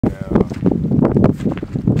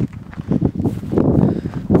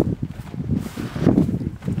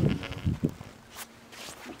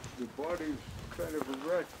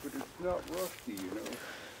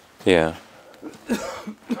Yeah.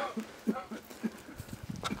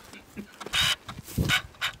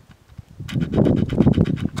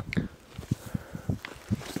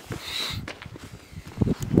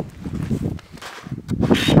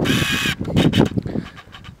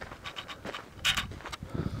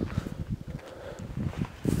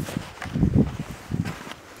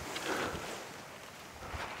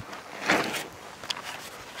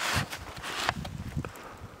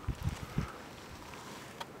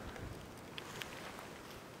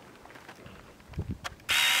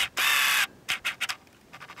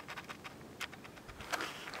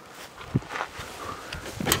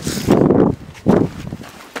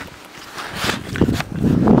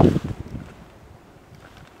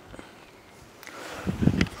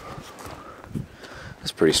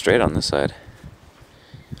 It's pretty straight on this side.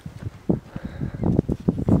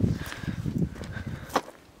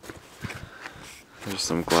 There's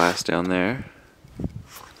some glass down there.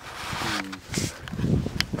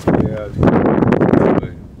 Yeah, it's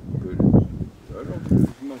really good. I don't think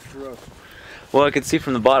there's much rust. Well, I can see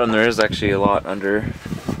from the bottom there is actually a lot under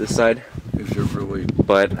this side. Is there really?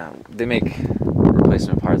 But they make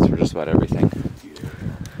replacement parts for just about everything. Yeah.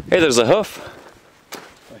 Hey, there's a hoof.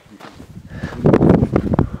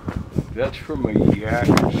 That's from a yak.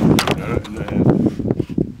 I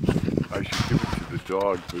should give it to the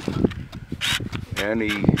dog, but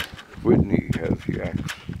Annie Whitney has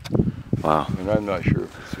yaks. Wow. And I'm not sure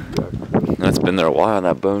if it's a yak. That's been there a while.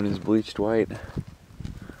 That bone is bleached white.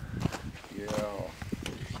 Yeah.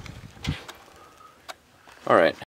 All right.